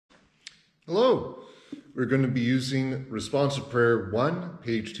Hello. We're going to be using Responsive Prayer 1,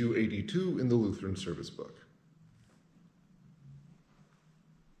 page 282 in the Lutheran Service Book.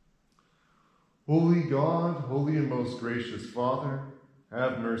 Holy God, holy and most gracious Father,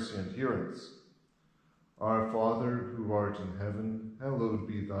 have mercy and hear us. Our Father, who art in heaven, hallowed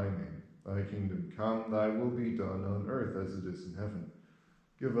be thy name. Thy kingdom come, thy will be done on earth as it is in heaven.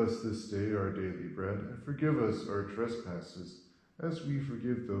 Give us this day our daily bread, and forgive us our trespasses, as we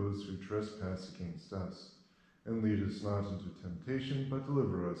forgive those who trespass against us. And lead us not into temptation, but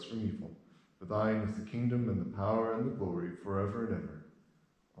deliver us from evil. For thine is the kingdom, and the power, and the glory, forever and ever.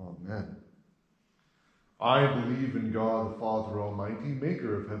 Amen. I believe in God, the Father Almighty,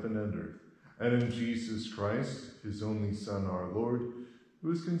 maker of heaven and earth, and in Jesus Christ, his only Son, our Lord, who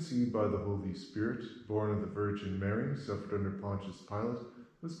was conceived by the Holy Spirit, born of the Virgin Mary, suffered under Pontius Pilate,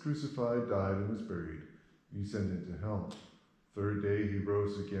 was crucified, died, and was buried. He descended into hell. Third day he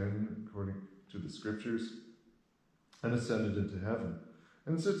rose again, according to the Scriptures, and ascended into heaven,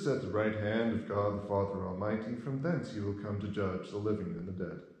 and sits at the right hand of God the Father Almighty. From thence he will come to judge the living and the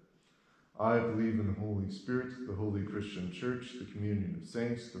dead. I believe in the Holy Spirit, the holy Christian Church, the communion of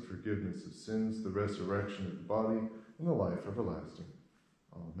saints, the forgiveness of sins, the resurrection of the body, and the life everlasting.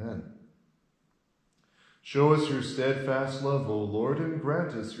 Amen. Show us your steadfast love, O Lord, and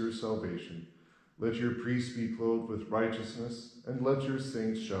grant us your salvation. Let your priests be clothed with righteousness, and let your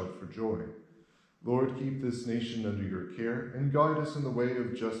saints shout for joy. Lord, keep this nation under your care, and guide us in the way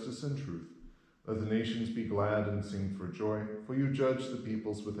of justice and truth. Let the nations be glad and sing for joy, for you judge the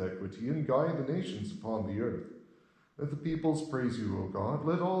peoples with equity, and guide the nations upon the earth. Let the peoples praise you, O God,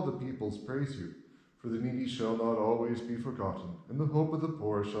 let all the peoples praise you. For the needy shall not always be forgotten, and the hope of the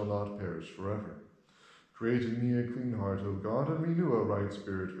poor shall not perish forever. Create in me a clean heart, O God, and renew a right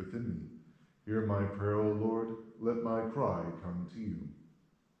spirit within me. Hear my prayer, O Lord, let my cry come to you.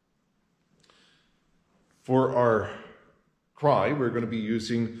 For our cry, we're going to be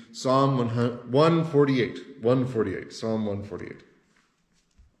using Psalm 148, Psalm 148.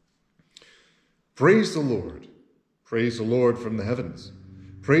 Praise the Lord. Praise the Lord from the heavens.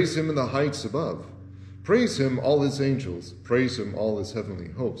 Praise him in the heights above. Praise him, all his angels. Praise him, all his heavenly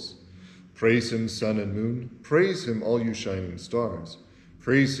hosts. Praise him, sun and moon. Praise him, all you shining stars.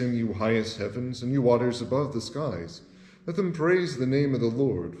 Praise him, you highest heavens, and you waters above the skies. Let them praise the name of the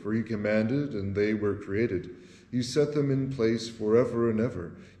Lord, for he commanded, and they were created. You set them in place forever and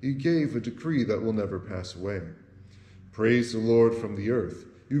ever. He gave a decree that will never pass away. Praise the Lord from the earth,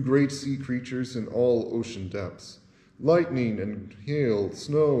 you great sea creatures in all ocean depths. Lightning and hail,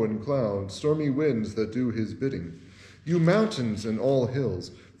 snow and clouds, stormy winds that do his bidding. You mountains and all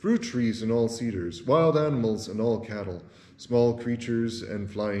hills, fruit trees and all cedars, wild animals and all cattle, small creatures and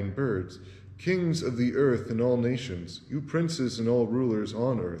flying birds, kings of the earth and all nations, you princes and all rulers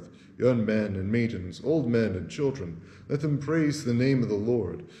on earth, young men and maidens, old men and children, let them praise the name of the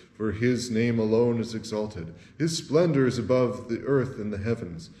Lord, for his name alone is exalted. His splendor is above the earth and the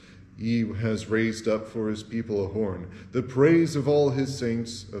heavens. He has raised up for his people a horn, the praise of all his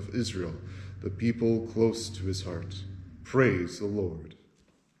saints of Israel, the people close to his heart. Praise the Lord.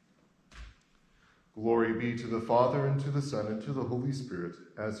 Glory be to the Father, and to the Son, and to the Holy Spirit,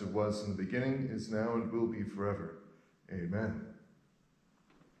 as it was in the beginning, is now, and will be forever. Amen.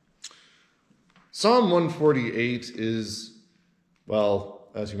 Psalm 148 is, well,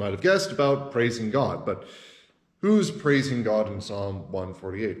 as you might have guessed, about praising God. But who's praising God in Psalm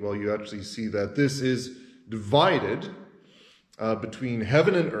 148? Well, you actually see that this is divided between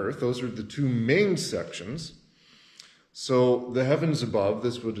heaven and earth. Those are the two main sections. So the heavens above,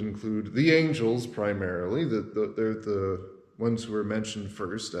 this would include the angels primarily. They're the ones who are mentioned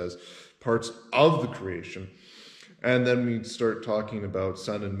first as parts of the creation. And then we start talking about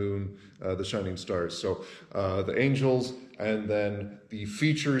sun and moon, the shining stars. So the angels, and then the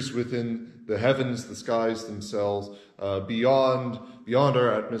features within the heavens, the skies themselves, beyond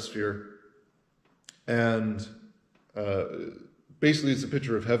our atmosphere. And basically it's a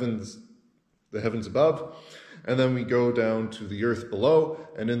picture of the heavens above. And then we go down to the earth below,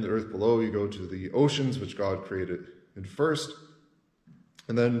 and in the earth below you go to the oceans, which God created first.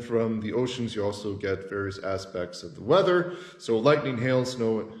 And then from the oceans you also get various aspects of the weather. So lightning, hail,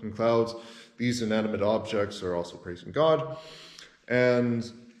 snow, and clouds. These inanimate objects are also praising God.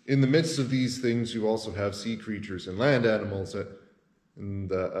 And in the midst of these things you also have sea creatures and land animals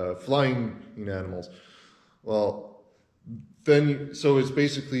and flying animals. Well, then, so it's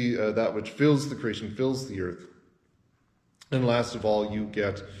basically that which fills the creation, fills the earth. And last of all, you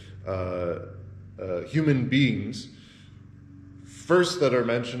get human beings. First that are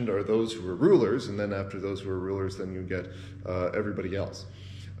mentioned are those who are rulers, and then after those who are rulers, then you get everybody else.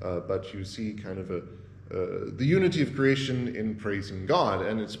 but you see kind of the unity of creation in praising God,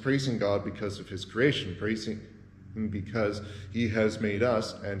 and it's praising God because of his creation, praising him because he has made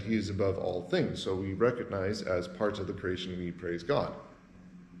us and he is above all things. So we recognize as parts of the creation we praise God.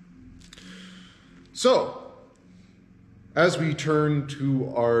 So, as we turn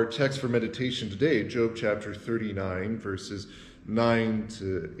to our text for meditation today, Job chapter 39, verses 9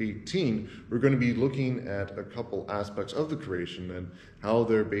 to 18, we're going to be looking at a couple aspects of the creation and how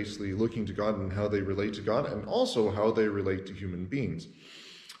they're basically looking to God and how they relate to God, and also how they relate to human beings.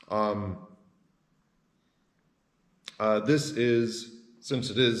 This is, since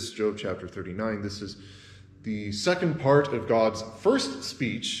it is Job chapter 39, this is the second part of God's first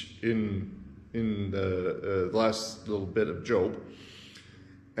speech in the last little bit of Job,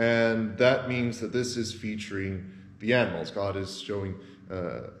 and that means that this is featuring the animals. God is showing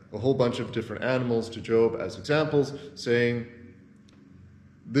a whole bunch of different animals to Job as examples, saying,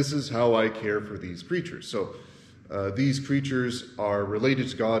 this is how I care for these creatures. So these creatures are related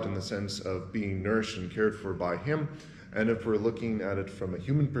to God in the sense of being nourished and cared for by him. And if we're looking at it from a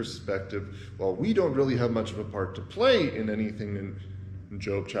human perspective, well, we don't really have much of a part to play in anything in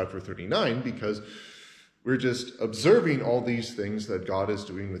Job chapter 39, because we're just observing all these things that God is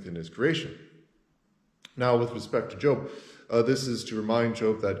doing within his creation. Now, with respect to Job, this is to remind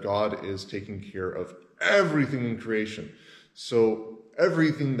Job that God is taking care of everything in creation. So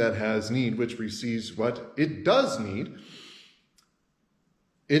everything that has need, which receives what it does need,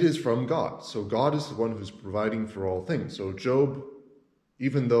 it is from God. So God is the one who's providing for all things. So Job,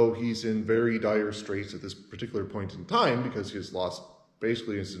 even though he's in very dire straits at this particular point in time, because he has lost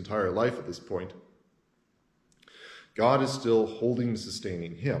basically his entire life at this point, God is still holding and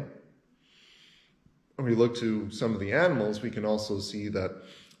sustaining him. When we look to some of the animals, we can also see that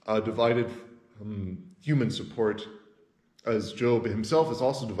divided from human support, as Job himself is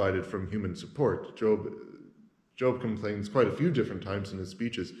also divided from human support. Job complains quite a few different times in his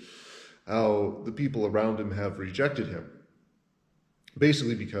speeches how the people around him have rejected him.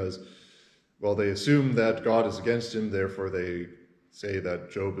 Basically because, well, they assume that God is against him, therefore they say that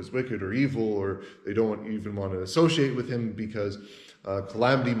Job is wicked or evil, or they don't even want to associate with him because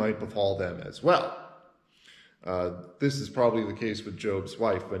calamity might befall them as well. This is probably the case with Job's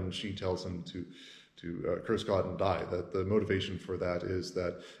wife when she tells him to curse God and die, that the motivation for that is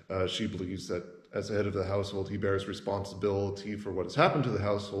that she believes that as the head of the household, he bears responsibility for what has happened to the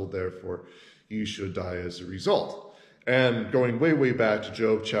household, therefore he should die as a result. And going way, way back to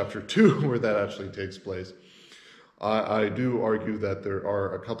Job chapter 2, where that actually takes place, I do argue that there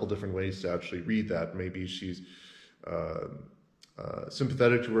are a couple different ways to actually read that. Maybe she's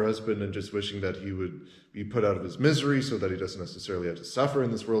sympathetic to her husband and just wishing that he would be put out of his misery so that he doesn't necessarily have to suffer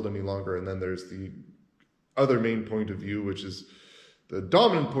in this world any longer. And then there's the other main point of view, which is the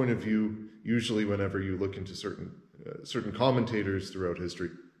dominant point of view, usually whenever you look into certain commentators throughout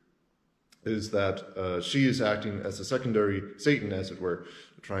history, is that she is acting as a secondary Satan, as it were,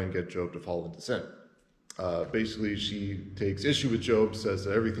 to try and get Job to fall into sin. Basically, she takes issue with Job, says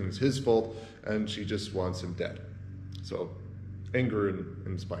that everything's his fault, and she just wants him dead. So, anger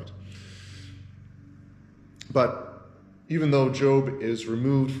and spite. But even though Job is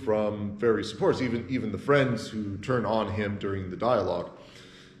removed from various supports, even the friends who turn on him during the dialogue,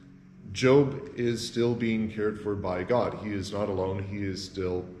 Job is still being cared for by God. He is not alone. He is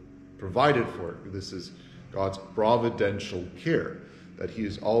still provided for. This is God's providential care, that he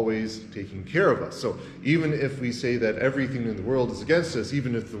is always taking care of us. So even if we say that everything in the world is against us,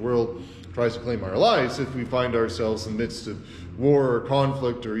 even if the world tries to claim our lives, if we find ourselves in the midst of war or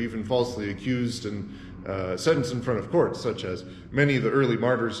conflict, or even falsely accused and sentenced in front of courts, such as many of the early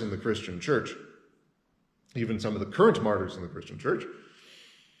martyrs in the Christian church, even some of the current martyrs in the Christian church,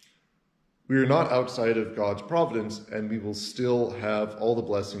 we are not outside of God's providence, and we will still have all the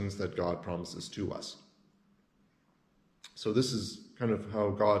blessings that God promises to us. So this is kind of how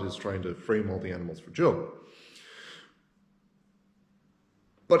God is trying to frame all the animals for Job.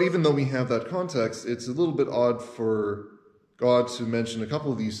 But even though we have that context, it's a little bit odd for God to mention a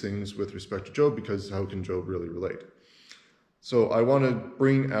couple of these things with respect to Job, because how can Job really relate? So I want to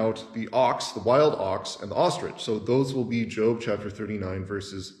bring out the ox, the wild ox, and the ostrich. So those will be Job chapter 39,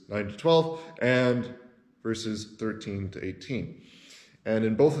 verses 9 to 12, and verses 13 to 18. And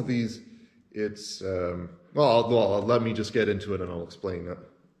in both of these, it's, let me just get into it and I'll explain that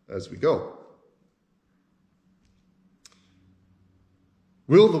as we go.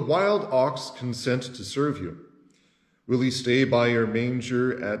 Will the wild ox consent to serve you? Will he stay by your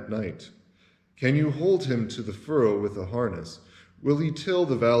manger at night? Can you hold him to the furrow with a harness? Will he till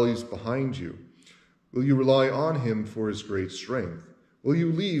the valleys behind you? Will you rely on him for his great strength? Will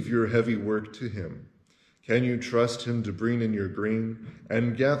you leave your heavy work to him? Can you trust him to bring in your grain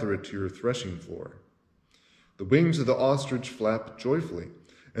and gather it to your threshing floor? The wings of the ostrich flap joyfully,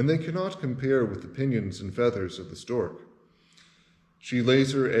 and they cannot compare with the pinions and feathers of the stork. She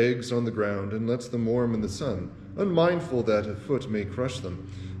lays her eggs on the ground and lets them warm in the sun, unmindful that a foot may crush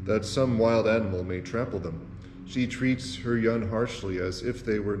them, that some wild animal may trample them. She treats her young harshly as if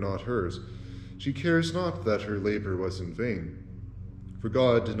they were not hers. She cares not that her labor was in vain, for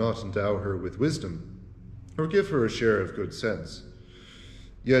God did not endow her with wisdom, or give her a share of good sense.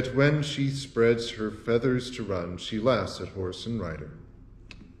 Yet when she spreads her feathers to run, she laughs at horse and rider.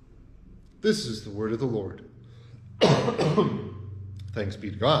 This is the word of the Lord. Thanks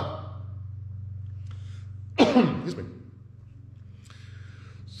be to God. Excuse me.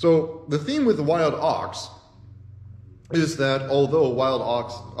 So the theme with the wild ox is that although wild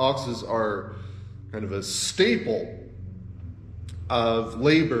oxes are kind of a staple of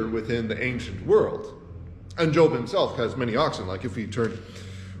labor within the ancient world, and Job himself has many oxen. Like if we turn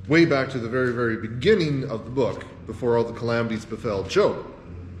way back to the very, very beginning of the book, before all the calamities befell Job,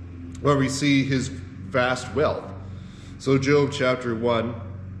 where we see his vast wealth. So Job chapter 1,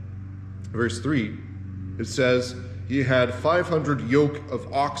 verse 3, it says, he had 500 yoke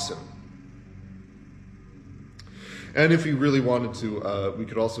of oxen. And if you really wanted to, we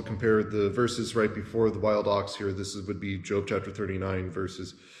could also compare the verses right before the wild ox here. Would be Job chapter 39,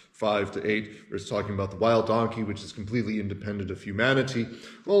 verses 5 to 8, where it's talking about the wild donkey, which is completely independent of humanity.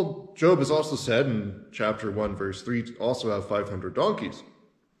 Well, Job has also said in chapter 1, verse 3, to also have 500 donkeys.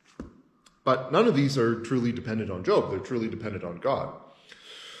 But none of these are truly dependent on Job. They're truly dependent on God.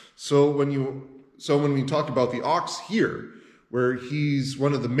 So when we talk about the ox here, where he's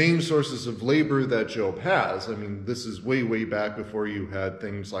one of the main sources of labor that Job has. I mean, this is way, way back before you had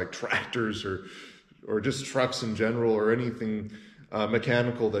things like tractors or just trucks in general or anything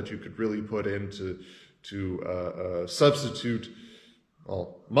mechanical that you could really put in to substitute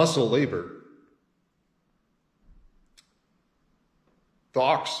muscle labor. The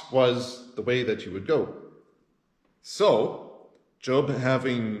ox was the way that you would go. So, Job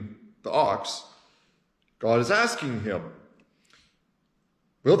having the ox, God is asking him,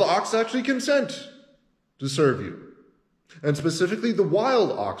 will the ox actually consent to serve you? And specifically the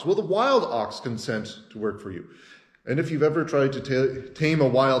wild ox. Will the wild ox consent to work for you? And if you've ever tried to tame a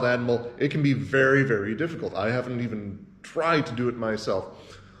wild animal, it can be very, very difficult. I haven't even tried to do it myself.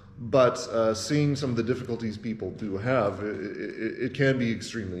 But seeing some of the difficulties people do have, it can be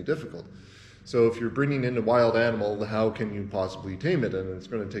extremely difficult. So if you're bringing in a wild animal, how can you possibly tame it? And it's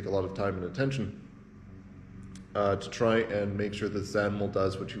going to take a lot of time and attention to try and make sure that this animal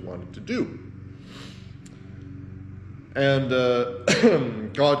does what you want it to do.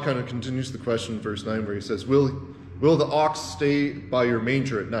 And God kind of continues the question in verse 9 where he says, will the ox stay by your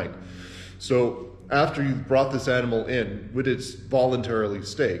manger at night? So after you've brought this animal in, would it voluntarily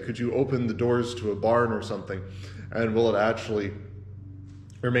stay? Could you open the doors to a barn or something, and will it actually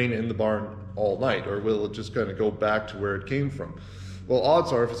remain in the barn all night, or will it just kind of go back to where it came from? Well,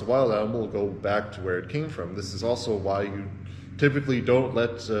 odds are if it's a wild animal, it'll go back to where it came from. This is also why you typically don't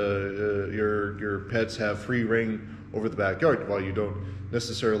let your pets have free rein over the backyard, why you don't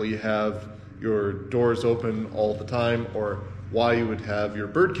necessarily have your doors open all the time, or why you would have your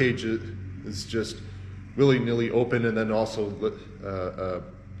bird cage is just willy-nilly open and then also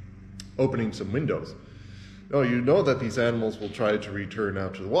opening some windows. No, you know that these animals will try to return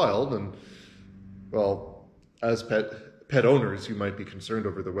out to the wild, and, well, as pet owners, you might be concerned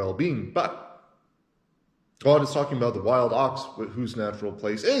over their well-being, but God is talking about the wild ox, whose natural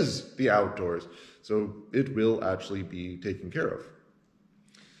place is the outdoors, so it will actually be taken care of.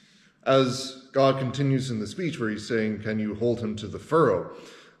 As God continues in the speech where he's saying, can you hold him to the furrow?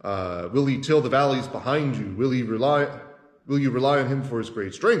 Will he till the valleys behind you? Will you rely on him for his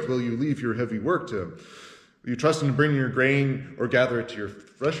great strength? Will you leave your heavy work to him? Will you trust him to bring your grain or gather it to your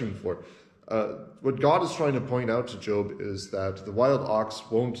threshing floor? What God is trying to point out to Job is that the wild ox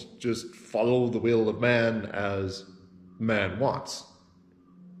won't just follow the will of man as man wants.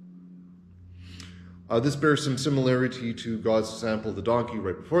 This bears some similarity to God's example of the donkey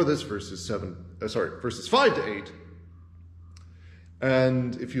right before this, verses 5 to 8.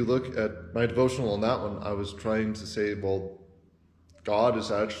 And if you look at my devotional on that one, I was trying to say, well, God is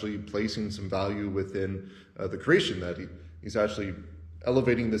actually placing some value within the creation, that he's actually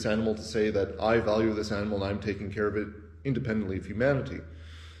elevating this animal to say that I value this animal and I'm taking care of it independently of humanity.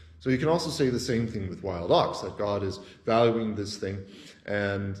 So you can also say the same thing with wild ox, that God is valuing this thing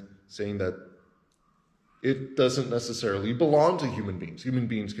and saying that it doesn't necessarily belong to human beings. Human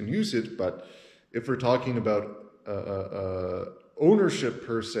beings can use it, but if we're talking about ownership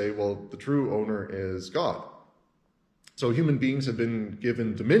per se, well, the true owner is God. So human beings have been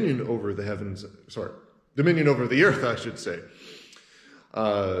given dominion over the heavens, dominion over the earth, I should say.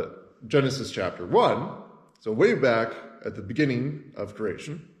 Genesis chapter 1, so way back at the beginning of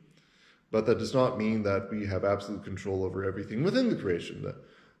creation, but that does not mean that we have absolute control over everything within the creation.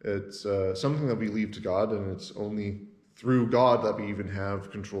 It's something that we leave to God, and it's only through God that we even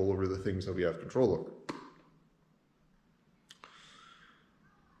have control over the things that we have control over.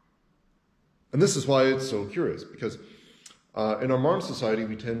 And this is why it's so curious, because in our modern society,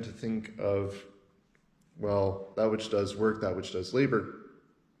 we tend to think of, well, that which does work, that which does labor,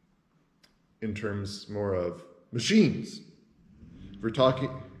 in terms more of machines. We're talking,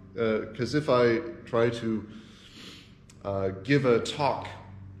 because if I try to give a talk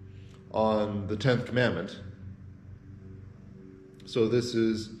on the 10th commandment, so this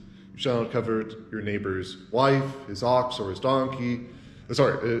is, you shall not covet your neighbor's wife, his ox, or his donkey,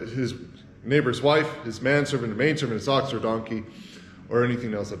 his neighbor's wife, his manservant, or maidservant, his ox or donkey, or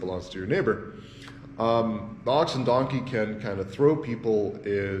anything else that belongs to your neighbor. The ox and donkey can kind of throw people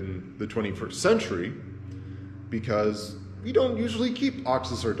in the 21st century because we don't usually keep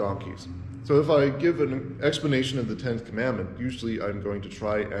oxes or donkeys. So if I give an explanation of the 10th commandment, usually I'm going to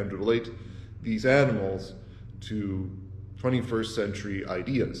try and relate these animals to 21st century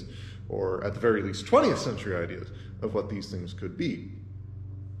ideas, or at the very least 20th century ideas of what these things could be,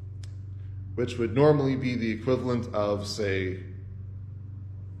 which would normally be the equivalent of, say,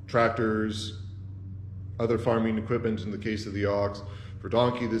 tractors, other farming equipment in the case of the ox. For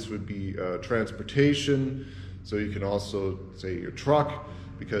donkey, this would be transportation. So you can also say your truck,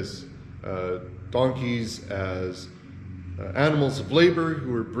 because donkeys as animals of labor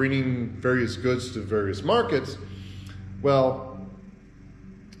who are bringing various goods to various markets, well,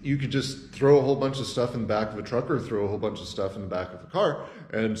 you could just throw a whole bunch of stuff in the back of a truck or throw a whole bunch of stuff in the back of a car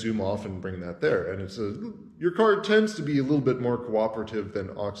and zoom off and bring that there. And your car tends to be a little bit more cooperative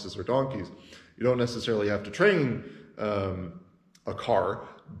than oxes or donkeys. You don't necessarily have to train a car,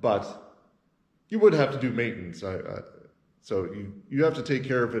 but you would have to do maintenance. So you have to take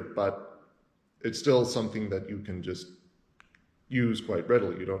care of it, but it's still something that you can just use quite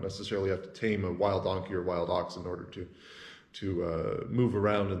readily. You don't necessarily have to tame a wild donkey or wild ox in order to move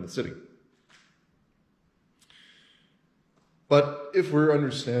around in the city. But if we're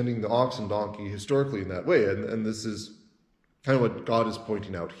understanding the ox and donkey historically in that way, and this is kind of what God is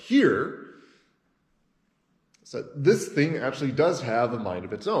pointing out here, so this thing actually does have a mind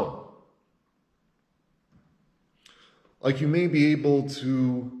of its own. Like you may be able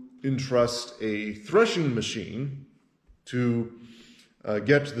to entrust a threshing machine to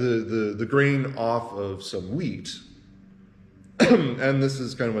get the grain off of some wheat. And this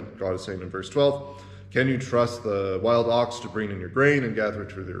is kind of what God is saying in verse 12. Can you trust the wild ox to bring in your grain and gather it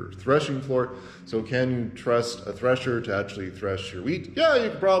to their threshing floor? So can you trust a thresher to actually thresh your wheat? Yeah, you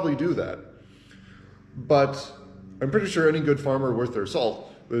could probably do that. But I'm pretty sure any good farmer worth their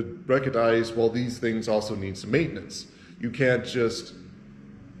salt would recognize, well, these things also need some maintenance. You can't just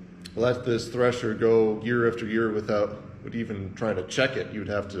let this thresher go year after year without even trying to check it. You'd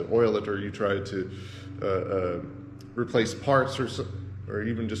have to oil it, or you try to replace parts, or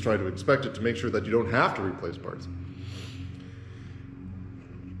even just try to inspect it to make sure that you don't have to replace parts.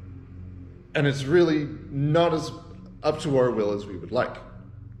 And it's really not as up to our will as we would like.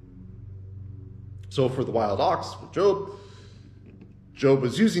 So for the wild ox, with Job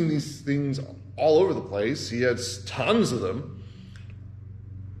was using these things all over the place. He had tons of them.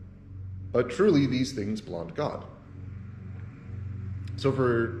 But truly, these things belong to God. So if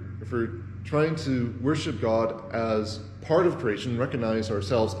we're trying to worship God as part of creation, recognize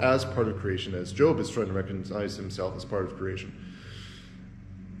ourselves as part of creation, as Job is trying to recognize himself as part of creation,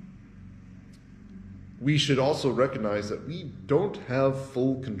 we should also recognize that we don't have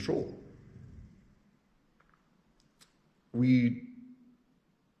full control. We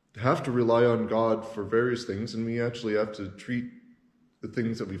have to rely on God for various things, and we actually have to treat the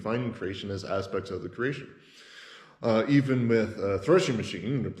things that we find in creation as aspects of the creation. Even with a threshing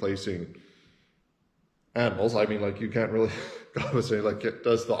machine replacing animals, I mean, like, you can't really, God was saying, like,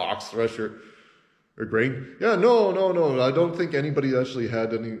 does the ox thresh or grain? Yeah, no. I don't think anybody actually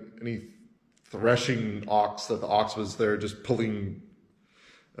had any threshing ox, that the ox was there just pulling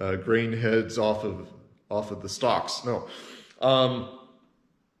grain heads off of the stalks. No.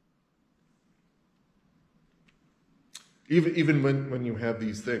 Even when you have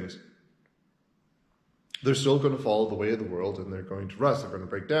these things, they're still going to follow the way of the world, and they're going to rust, they're going to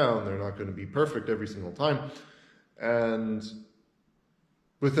break down, they're not going to be perfect every single time. And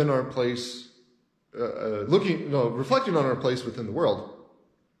within our place reflecting on our place within the world,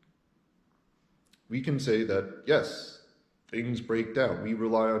 we can say that, yes, things break down. We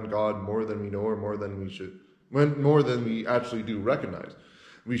rely on God more than we know or more than we should, more than we actually do recognize.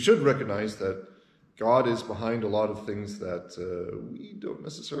 We should recognize that God is behind a lot of things that we don't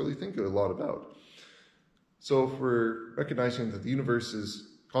necessarily think a lot about. So if we're recognizing that the universe is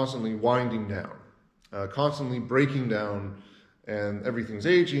constantly winding down, constantly breaking down, and everything's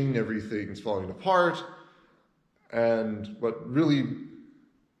aging, everything's falling apart, and what really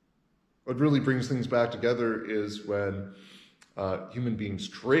brings things back together is when human beings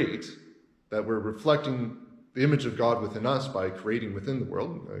create, that we're reflecting the image of God within us by creating within the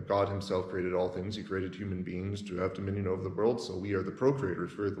world. God himself created all things. He created human beings to have dominion over the world, so we are the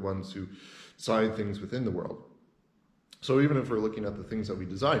procreators. We're the ones who design things within the world. So even if we're looking at the things that we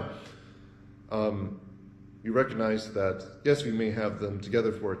design, you recognize that, yes, we may have them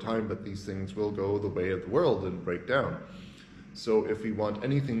together for a time, but these things will go the way of the world and break down. So if we want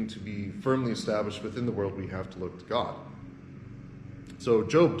anything to be firmly established within the world, we have to look to God. So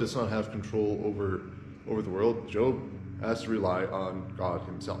Job does not have control over the world. Job has to rely on God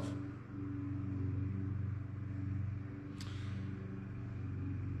himself.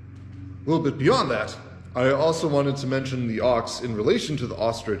 A little bit beyond that, I also wanted to mention the ox in relation to the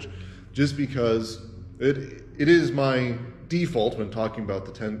ostrich, just because it is my default when talking about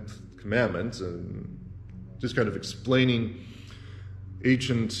the 10th commandment, and just kind of explaining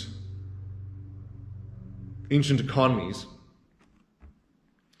ancient economies.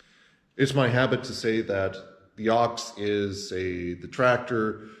 It's my habit to say that the ox is, say, the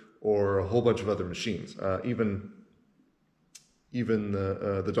tractor or a whole bunch of other machines. Even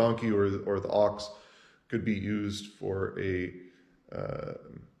the donkey or the ox could be used for a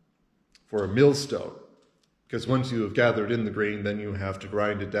millstone, because once you have gathered in the grain, then you have to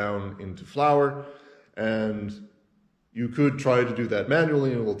grind it down into flour, and you could try to do that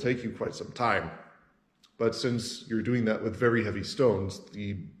manually, and it will take you quite some time. But since you're doing that with very heavy stones,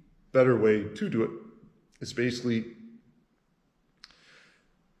 the better way to do it is basically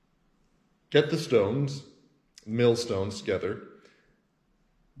get the stones, millstones together,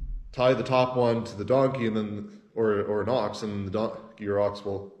 tie the top one to the donkey and then or an ox, and the donkey or ox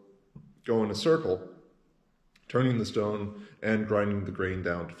will go in a circle, turning the stone and grinding the grain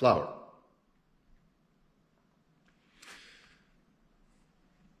down to flour.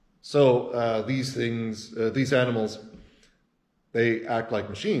 So these animals, they act like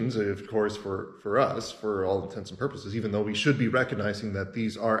machines, of course, for us, for all intents and purposes, even though we should be recognizing that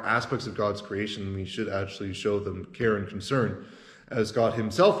these are aspects of God's creation. We should actually show them care and concern, as God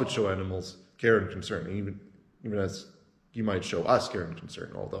himself would show animals care and concern, even as he might show us care and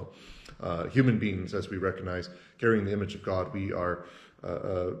concern. Although human beings, as we recognize, carrying the image of God, we are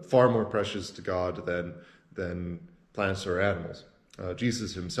far more precious to God than plants or animals.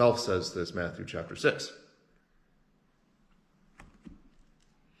 Jesus himself says this, Matthew chapter 6.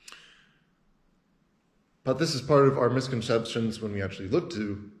 But this is part of our misconceptions when we actually look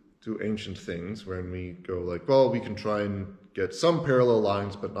to ancient things, when we go like, well, we can try and get some parallel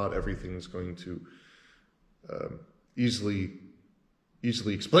lines, but not everything's going to easily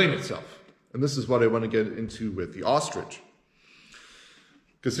explain itself. And this is what I want to get into with the ostrich.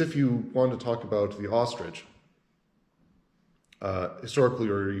 Because if you want to talk about the ostrich, historically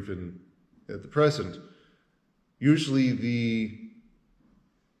or even at the present, usually the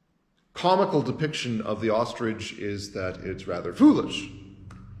comical depiction of the ostrich is that it's rather foolish.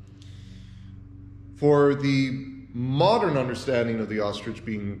 For the modern understanding of the ostrich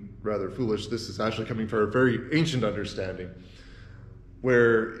being rather foolish, this is actually coming from a very ancient understanding,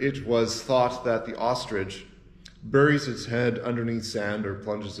 where it was thought that the ostrich buries its head underneath sand or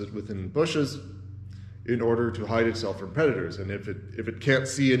plunges it within bushes in order to hide itself from predators. And if it can't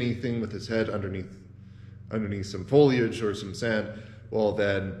see anything with its head underneath some foliage or some sand, well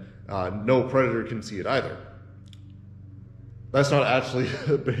then no predator can see it either. That's not actually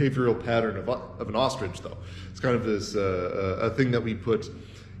a behavioral pattern of an ostrich, though. It's kind of this a thing that we put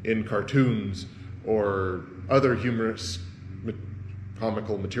in cartoons or other humorous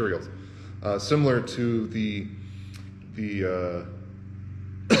comical materials, similar to the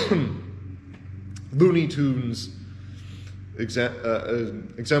Looney Tunes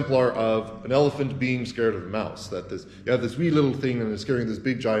exemplar of an elephant being scared of a mouse. That you have this wee little thing and it's scaring this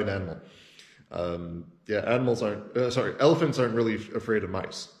big giant animal. Elephants aren't really afraid of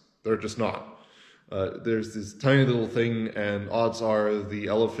mice. They're just not. There's this tiny little thing, and odds are the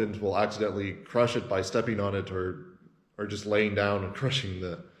elephant will accidentally crush it by stepping on it or just laying down and crushing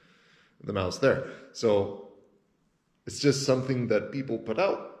the mouse there. So it's just something that people put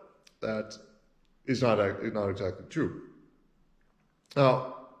out that is not exactly true.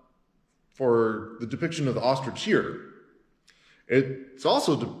 Now, for the depiction of the ostrich here, it's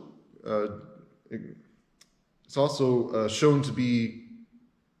also shown to be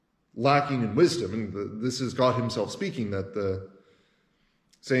lacking in wisdom, and this is God himself speaking,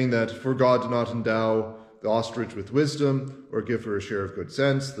 saying that for God did not endow the ostrich with wisdom or give her a share of good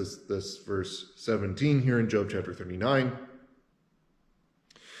sense. This verse 17 here in Job chapter 39.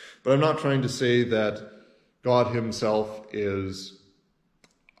 But I'm not trying to say that God himself is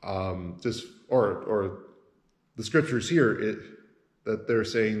or the scriptures here, that they're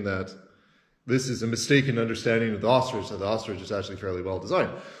saying that this is a mistaken understanding of the ostrich, that the ostrich is actually fairly well designed.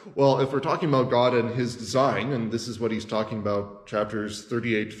 Well, if we're talking about God and his design, and this is what he's talking about, chapters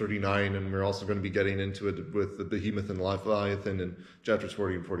 38 to 39, and we're also going to be getting into it with the behemoth and Leviathan in chapters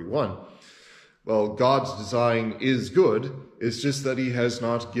 40 and 41. Well, God's design is good. It's just that he has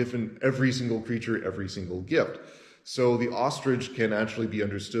not given every single creature every single gift. So the ostrich can actually be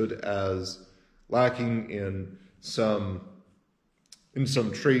understood as lacking in some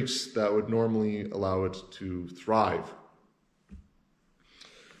traits that would normally allow it to thrive.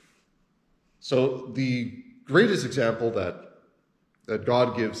 So the greatest example that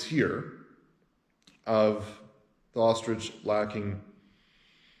God gives here of the ostrich lacking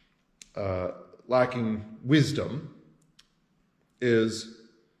wisdom is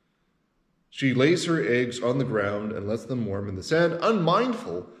she lays her eggs on the ground and lets them warm in the sand,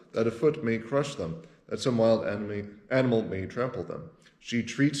 unmindful that a foot may crush them, that some wild animal may trample them. She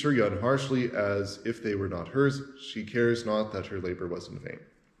treats her young harshly as if they were not hers. She cares not that her labor was in vain.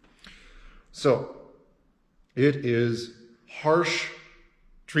 So, it is harsh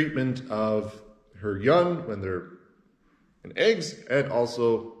treatment of her young when they're in eggs and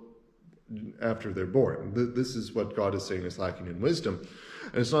also after they're born. This is what God is saying is lacking in wisdom.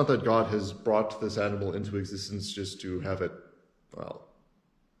 And it's not that God has brought this animal into existence just to have it,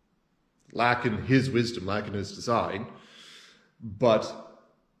 lack in his wisdom, lack in his design. But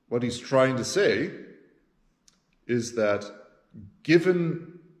what he's trying to say is that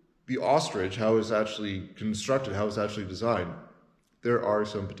given the ostrich, how it's actually constructed, how it's actually designed, there are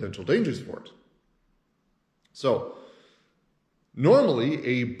some potential dangers for it. So, normally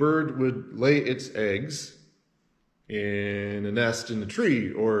a bird would lay its eggs in a nest in a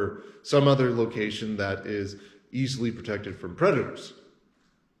tree or some other location that is easily protected from predators.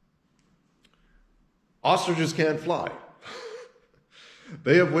 Ostriches can't fly.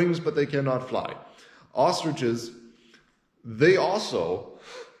 They have wings, but they cannot fly. Ostriches, they also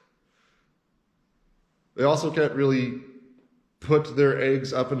can't really put their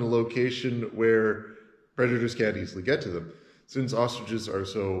eggs up in a location where predators can't easily get to them. Since ostriches are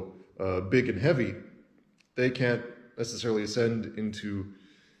so big and heavy, they can't necessarily ascend into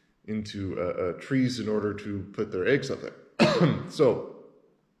trees in order to put their eggs up there. So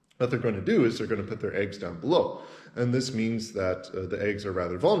what they're going to do is they're going to put their eggs down below. And this means that the eggs are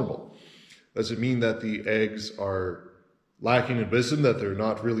rather vulnerable. Does it mean that the eggs are lacking in wisdom, that they're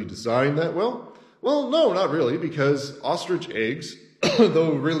not really designed that well? Well, no, not really, because ostrich eggs,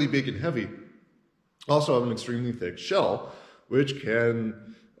 though really big and heavy, also have an extremely thick shell, which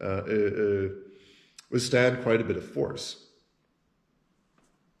can withstand quite a bit of force.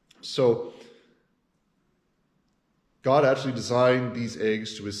 So, God actually designed these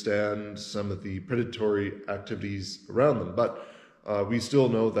eggs to withstand some of the predatory activities around them. But we still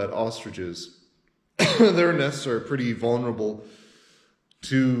know that ostriches, their nests are pretty vulnerable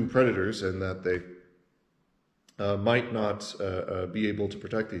to predators and that they might not be able to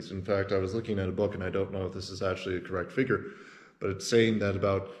protect these. In fact, I was looking at a book, and I don't know if this is actually a correct figure, but it's saying that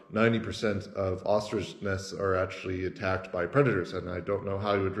about 90% of ostrich nests are actually attacked by predators, and I don't know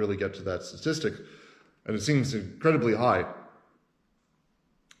how you would really get to that statistic. And it seems incredibly high.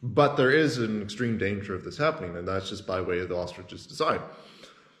 But there is an extreme danger of this happening, and that's just by way of the ostrich's design.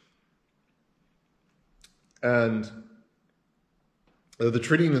 And the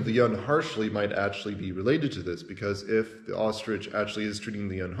treating of the young harshly might actually be related to this, because if the ostrich actually is treating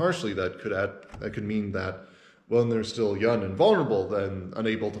the young harshly, that could mean that when they're still young and vulnerable, then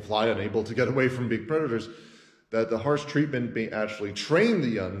unable to fly, unable to get away from big predators, that the harsh treatment may actually train the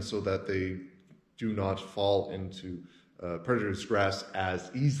young so that they do not fall into predators' grasp as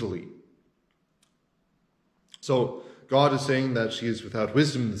easily. So God is saying that she is without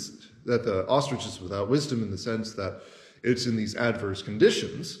wisdom, that the ostrich is without wisdom in the sense that it's in these adverse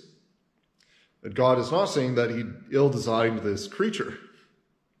conditions. But God is not saying that he ill-designed this creature.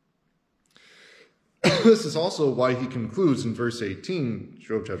 This is also why he concludes in verse 18,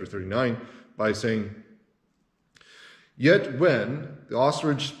 Job chapter 39, by saying, Yet when the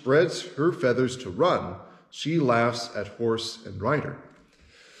ostrich spreads her feathers to run, she laughs at horse and rider.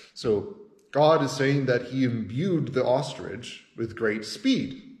 So God is saying that he imbued the ostrich with great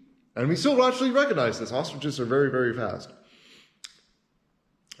speed. And we still actually recognize this. Ostriches are very, very fast.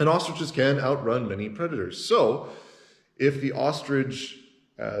 And ostriches can outrun many predators. So if the ostrich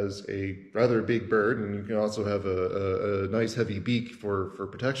has a rather big bird, and you can also have a nice heavy beak for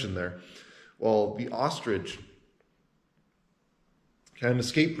protection there, well, the ostrich can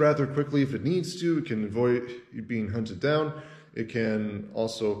escape rather quickly if it needs to. It can avoid being hunted down. It can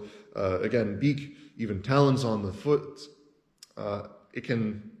also, again, beak, even talons on the foot. It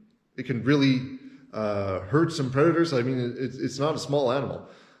can really hurt some predators. I mean, it's not a small animal.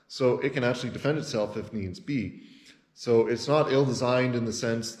 So it can actually defend itself if needs be. So it's not ill-designed in the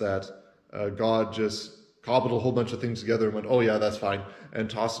sense that God just cobbled a whole bunch of things together and went, oh yeah, that's fine, and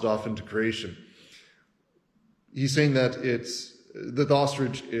tossed it off into creation. He's saying that the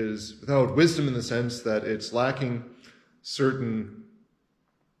ostrich is without wisdom in the sense that it's lacking certain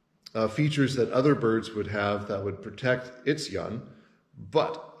features that other birds would have that would protect its young,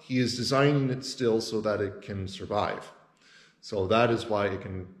 but he is designing it still so that it can survive. So that is why it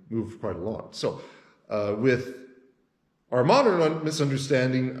can move quite a lot. So with our modern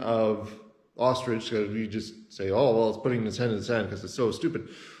misunderstanding of ostrich, we just say, oh, well, it's putting its head in the sand because it's so stupid.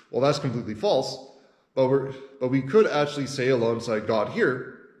 Well, that's completely false. But we could actually say alongside God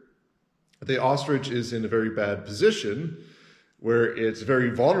here, the ostrich is in a very bad position where it's very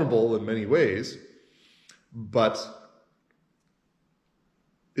vulnerable in many ways, but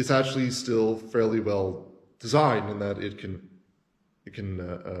it's actually still fairly well designed in that it can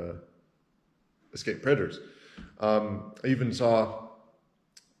escape predators. I even saw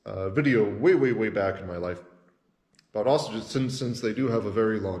a video way back in my life about ostriches, since they do have a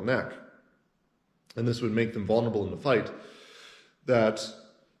very long neck, and this would make them vulnerable in the fight, that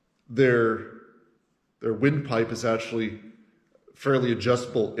their windpipe is actually fairly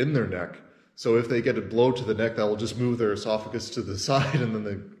adjustable in their neck. So if they get a blow to the neck, that will just move their esophagus to the side and then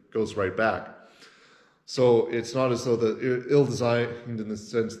it goes right back. So it's not as though they're ill-designed in the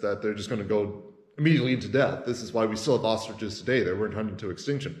sense that they're just going to go immediately into death. This is why we still have ostriches today. They weren't hunted to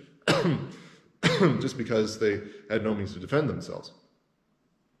extinction just because they had no means to defend themselves.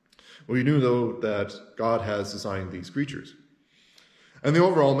 We knew, though, that God has designed these creatures. And the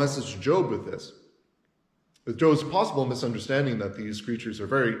overall message to Job with this, with Job's possible misunderstanding that these creatures are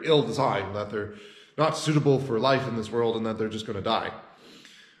very ill-designed, that they're not suitable for life in this world, and that they're just going to die.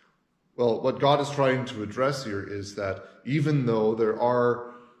 Well, what God is trying to address here is that even though there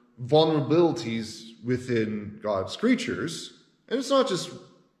are vulnerabilities within God's creatures, and it's not just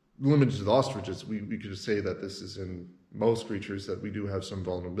limited to the ostriches, we could say that this is in most creatures, that we do have some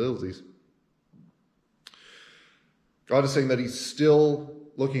vulnerabilities. God is saying that he's still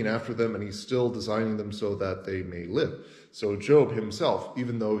looking after them and he's still designing them so that they may live. So Job himself,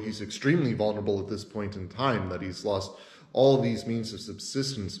 even though he's extremely vulnerable at this point in time, that he's lost all these means of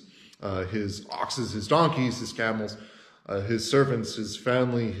subsistence, his oxes, his donkeys, his camels, his servants, his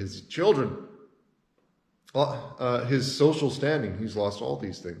family, his children, his social standing, he's lost all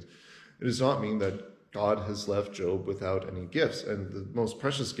these things. It does not mean that God has left Job without any gifts. And the most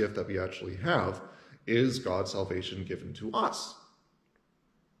precious gift that we actually have is God's salvation given to us.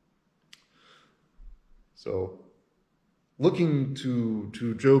 So, looking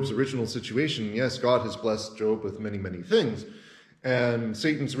to Job's original situation, yes, God has blessed Job with many, many things. And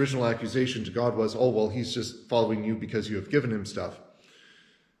Satan's original accusation to God was, oh, well, he's just following you because you have given him stuff.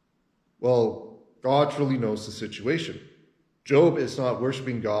 Well, God truly knows the situation. Job is not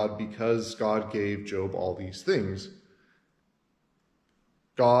worshiping God because God gave Job all these things.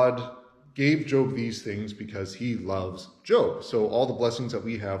 God gave Job these things because he loves Job. So all the blessings that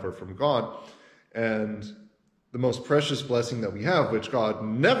we have are from God. And the most precious blessing that we have, which God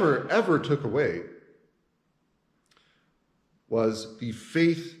never, ever took away, was the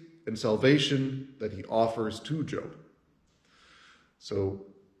faith and salvation that he offers to Job. So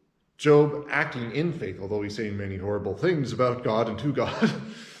Job, acting in faith, although he's saying many horrible things about God and to God,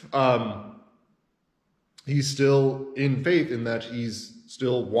 he's still in faith in that he's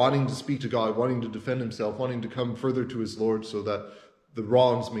still wanting to speak to God, wanting to defend himself, wanting to come further to his Lord so that the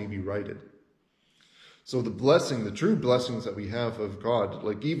wrongs may be righted. So the blessing, the true blessings that we have of God,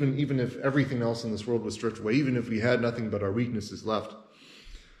 like even if everything else in this world was stripped away, even if we had nothing but our weaknesses left,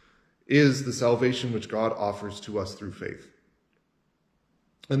 is the salvation which God offers to us through faith.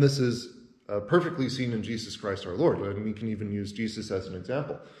 And this is perfectly seen in Jesus Christ our Lord. And we can even use Jesus as an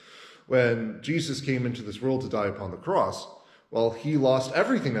example. When Jesus came into this world to die upon the cross, well, he lost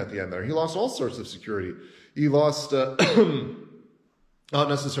everything at the end there. He lost all sorts of security. He lost not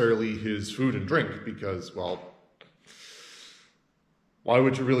necessarily his food and drink, because, well, why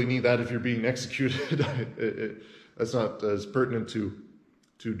would you really need that if you're being executed? That's not as pertinent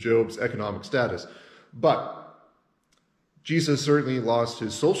to Job's economic status. But Jesus certainly lost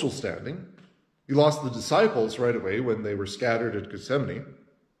his social standing. He lost the disciples right away when they were scattered at Gethsemane,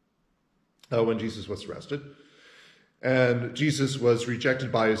 when Jesus was arrested. And Jesus was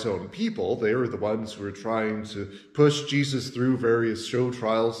rejected by his own people. They were the ones who were trying to push Jesus through various show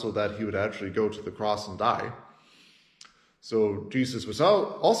trials so that he would actually go to the cross and die. So Jesus was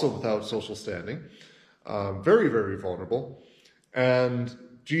also without social standing, very, very vulnerable. And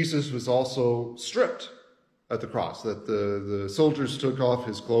Jesus was also stripped at the cross, that the soldiers took off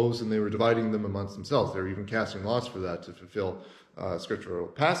his clothes and they were dividing them amongst themselves. They were even casting lots for that to fulfill scriptural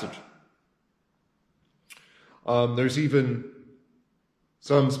passage. There's even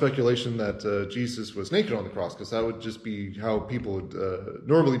some speculation that Jesus was naked on the cross, because that would just be how people would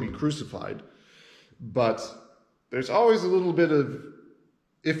normally be crucified. But there's always a little bit of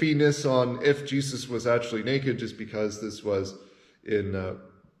iffiness on if Jesus was actually naked, just because this was in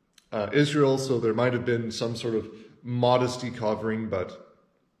Israel, so there might have been some sort of modesty covering, but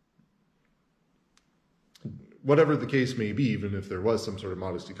whatever the case may be, even if there was some sort of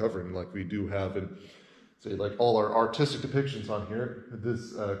modesty covering, like we do have in, say, like all our artistic depictions on here,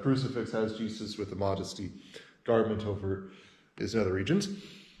 this crucifix has Jesus with a modesty garment over his nether regions.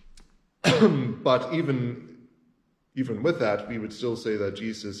 But even with that, we would still say that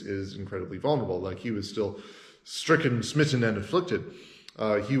Jesus is incredibly vulnerable. Like, he was still stricken, smitten, and afflicted.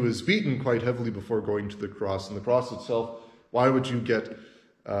 He was beaten quite heavily before going to the cross. And the cross itself, why would you get,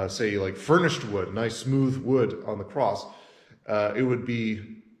 say, like furnished wood, nice smooth wood on the cross? It would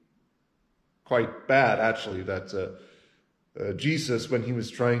be quite bad, actually, that Jesus, when he was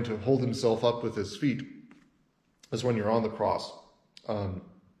trying to hold himself up with his feet, as when you're on the cross,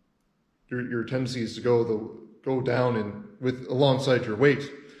 your tendency is to go down and alongside your weight,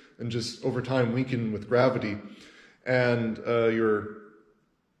 and just over time weaken with gravity, and your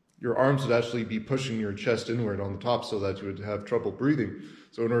arms would actually be pushing your chest inward on the top, so that you would have trouble breathing.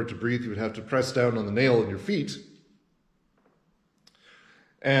 So in order to breathe, you would have to press down on the nail in your feet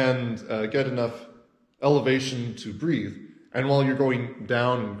and get enough elevation to breathe. And while you're going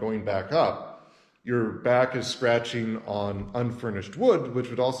down and going back up, your back is scratching on unfurnished wood, which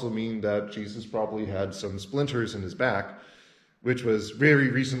would also mean that Jesus probably had some splinters in his back, which was very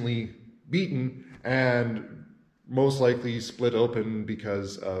recently beaten and most likely split open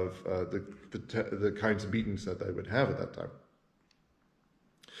because of the kinds of beatings that they would have at that time.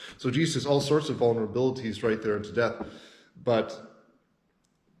 So Jesus, all sorts of vulnerabilities right there unto death. But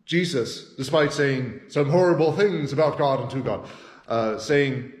Jesus, despite saying some horrible things about God and to God,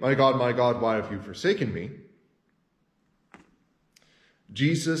 saying, my God, why have you forsaken me?"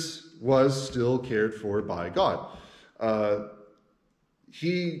 Jesus was still cared for by God.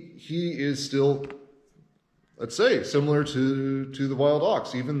 He is still, let's say, similar to the wild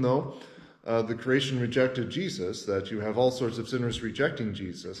ox, even though the creation rejected Jesus, that you have all sorts of sinners rejecting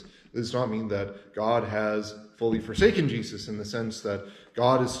Jesus. It does not mean that God has fully forsaken Jesus, in the sense that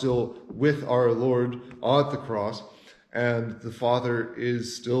God is still with our Lord at the cross, and the Father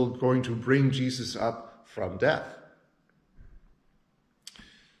is still going to bring Jesus up from death.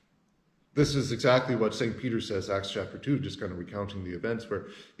 This is exactly what St. Peter says, Acts chapter 2, just kind of recounting the events, where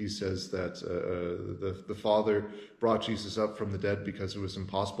he says that the Father brought Jesus up from the dead because it was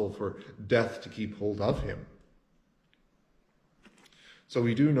impossible for death to keep hold of him. So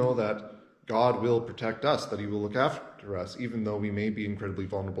we do know that God will protect us, that he will look after us, even though we may be incredibly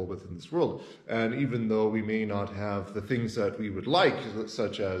vulnerable within this world. And even though we may not have the things that we would like,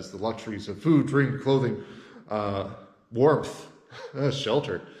 such as the luxuries of food, drink, clothing, warmth,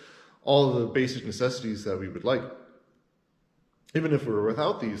 shelter, all of the basic necessities that we would like. Even if we're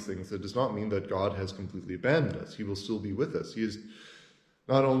without these things, that does not mean that God has completely abandoned us. He will still be with us. He has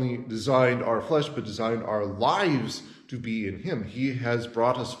not only designed our flesh, but designed our lives to be in him. He has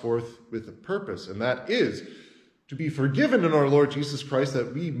brought us forth with a purpose, and that is to be forgiven in our Lord Jesus Christ,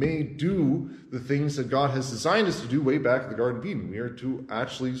 that we may do the things that God has designed us to do way back in the Garden of Eden. We are to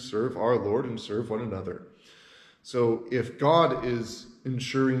actually serve our Lord and serve one another. So if God is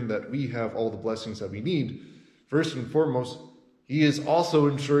ensuring that we have all the blessings that we need, first and foremost, he is also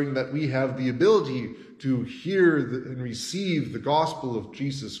ensuring that we have the ability to hear and receive the gospel of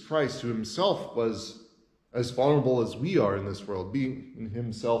Jesus Christ, who himself was as vulnerable as we are in this world, being in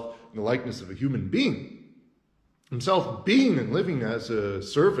himself in the likeness of a human being, himself being and living as a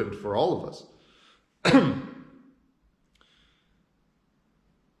servant for all of us.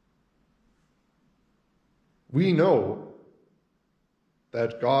 We know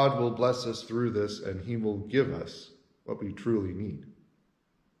that God will bless us through this, and he will give us what we truly need.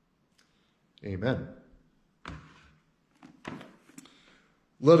 Amen.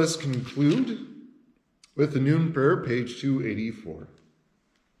 Let us conclude with the noon prayer, page 284.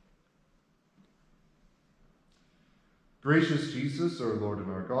 Gracious Jesus, our Lord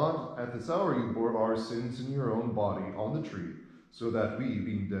and our God, at this hour you bore our sins in your own body on the tree, so that we,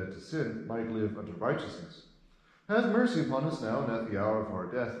 being dead to sin, might live unto righteousness. Have mercy upon us now and at the hour of our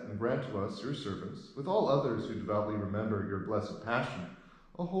death, and grant to us, your servants, with all others who devoutly remember your blessed passion,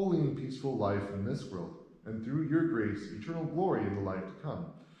 a holy and peaceful life in this world, and through your grace, eternal glory in the life to come,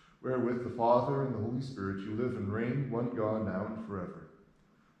 where with the Father and the Holy Spirit you live and reign, one God, now and forever.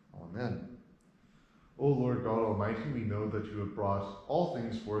 Amen. O Lord God Almighty, we know that you have brought all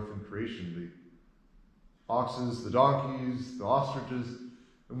things forth in creation, the oxes, the donkeys, the ostriches,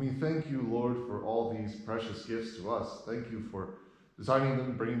 and we thank you, Lord, for all these precious gifts to us. Thank you for designing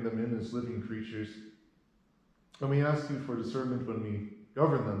them, bringing them in as living creatures. And we ask you for discernment when we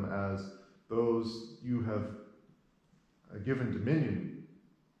govern them as those you have given dominion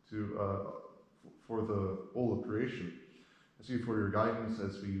to for the whole of creation. Ask you for your guidance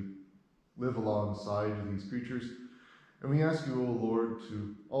as we live alongside these creatures. And we ask you, O Lord,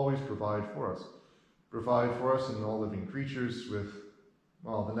 to always provide for us. Provide for us and all living creatures with,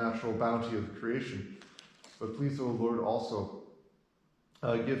 well, the natural bounty of creation. But please, O Lord, also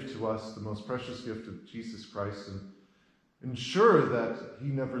give to us the most precious gift of Jesus Christ, and ensure that he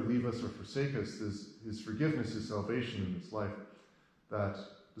never leave us or forsake us, his forgiveness, his salvation in this life, that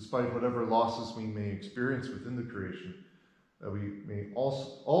despite whatever losses we may experience within the creation, that we may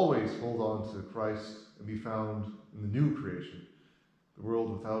also always hold on to Christ and be found in the new creation, the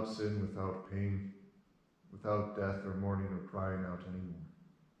world without sin, without pain, without death or mourning or crying out anymore.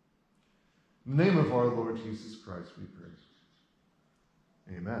 In the name of our Lord Jesus Christ, we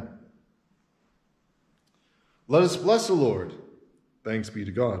pray. Amen. Let us bless the Lord. Thanks be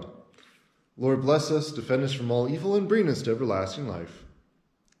to God. Lord, bless us, defend us from all evil, and bring us to everlasting life.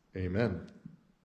 Amen.